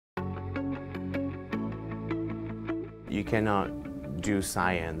You cannot do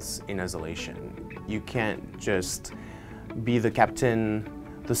science in isolation. You can't just be the captain,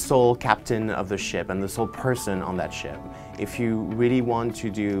 the sole captain of the ship and the sole person on that ship. If you really want to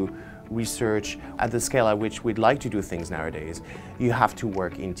do research at the scale at which we'd like to do things nowadays, you have to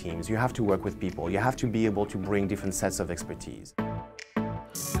work in teams, you have to work with people, you have to be able to bring different sets of expertise.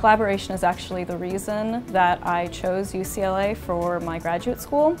 Collaboration is actually the reason that I chose UCLA for my graduate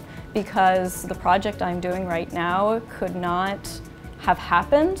school, because the project I'm doing right now could not have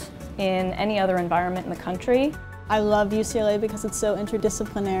happened in any other environment in the country. I love UCLA because it's so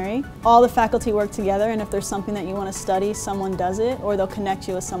interdisciplinary. All the faculty work together, and if there's something that you want to study, someone does it, or they'll connect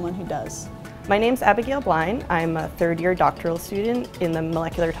you with someone who does. My name's Abigail Blind. I'm a third-year doctoral student in the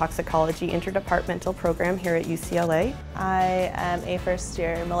Molecular Toxicology Interdepartmental program here at UCLA. I am a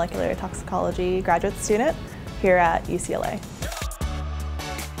first-year Molecular Toxicology graduate student here at UCLA.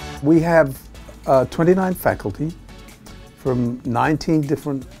 We have 29 faculty from 19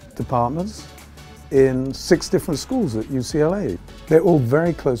 different departments in 6 different schools at UCLA. They're all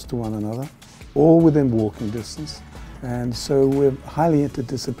very close to one another, all within walking distance, and so we're highly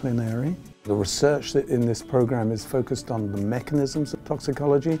interdisciplinary. The research in this program is focused on the mechanisms of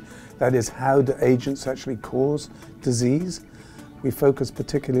toxicology, that is, how do agents actually cause disease. We focus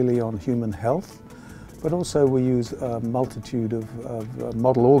particularly on human health, but also we use a multitude of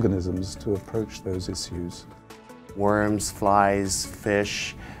model organisms to approach those issues. Worms, flies,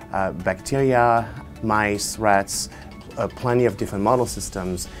 fish, bacteria, mice, rats, plenty of different model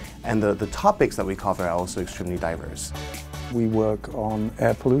systems, and the topics that we cover are also extremely diverse. We work on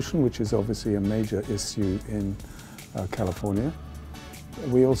air pollution, which is obviously a major issue in California.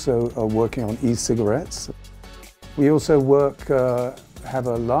 We also are working on e-cigarettes. We also have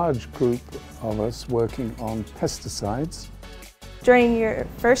a large group of us working on pesticides. During your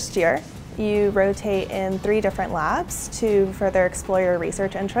first year, you rotate in 3 different labs to further explore your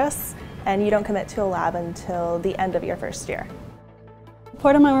research interests, and you don't commit to a lab until the end of your first year.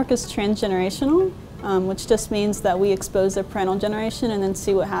 Part of my work is transgenerational, which just means that we expose a parental generation and then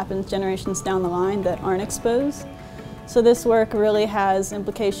see what happens generations down the line that aren't exposed. So this work really has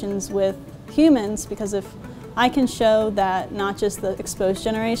implications with humans, because if I can show that not just the exposed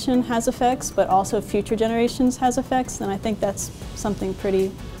generation has effects, but also future generations has effects, then I think that's something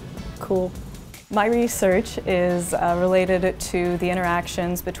pretty cool. My research is related to the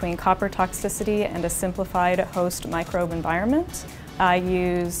interactions between copper toxicity and a simplified host microbe environment. I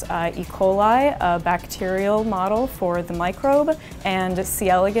use E. coli, a bacterial model for the microbe, and C.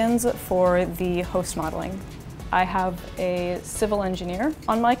 elegans for the host modeling. I have a civil engineer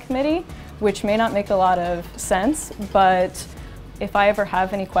on my committee, which may not make a lot of sense, but if I ever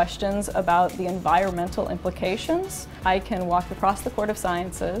have any questions about the environmental implications, I can walk across the Court of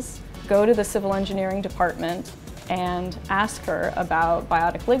Sciences, go to the civil engineering department, and ask her about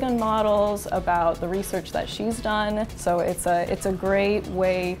biotic ligand models, about the research that she's done. So it's a great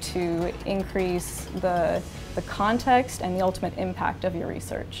way to increase the context and the ultimate impact of your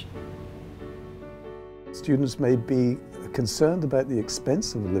research. Students may be concerned about the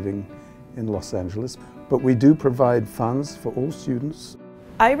expense of living in Los Angeles, but we do provide funds for all students.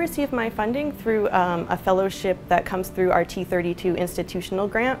 I received my funding through a fellowship that comes through our T32 institutional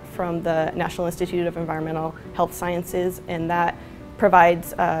grant from the National Institute of Environmental Health Sciences, and that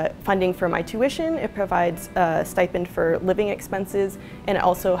provides funding for my tuition, it provides a stipend for living expenses, and it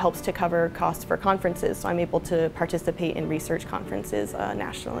also helps to cover costs for conferences, so I'm able to participate in research conferences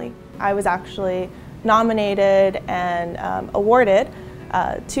nationally. I was actually nominated and awarded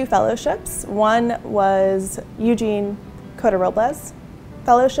 2 fellowships. One was Eugene Cota-Robles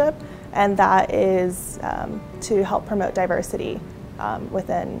Fellowship, and that is to help promote diversity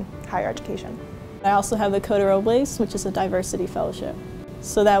within higher education. I also have the Cota-Robles, which is a diversity fellowship,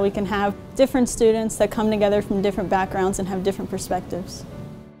 so that we can have different students that come together from different backgrounds and have different perspectives.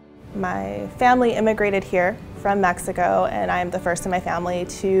 My family immigrated here from Mexico, and I am the first in my family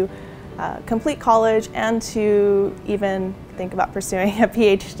to complete college and to even think about pursuing a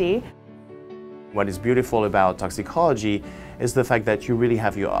Ph.D. What is beautiful about toxicology is the fact that you really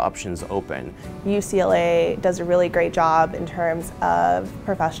have your options open. UCLA does a really great job in terms of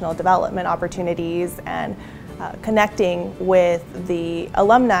professional development opportunities and connecting with the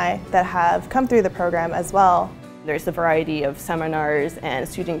alumni that have come through the program as well. There's a variety of seminars and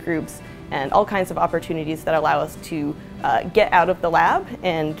student groups and all kinds of opportunities that allow us to get out of the lab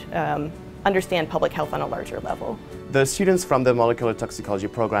and understand public health on a larger level. The students from the Molecular Toxicology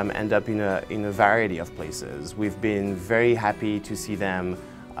program end up in a variety of places. We've been very happy to see them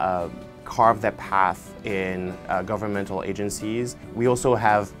carve their path in governmental agencies. We also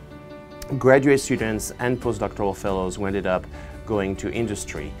have graduate students and postdoctoral fellows who ended up going to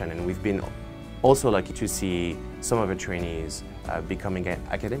industry. And then we've been also lucky to see some of the trainees becoming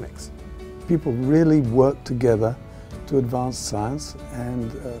academics. People really work together to advance science,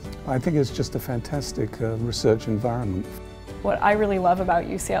 and I think it's just a fantastic research environment. What I really love about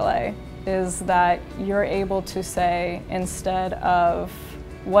UCLA is that you're able to say, instead of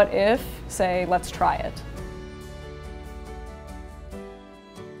what if, say let's try it.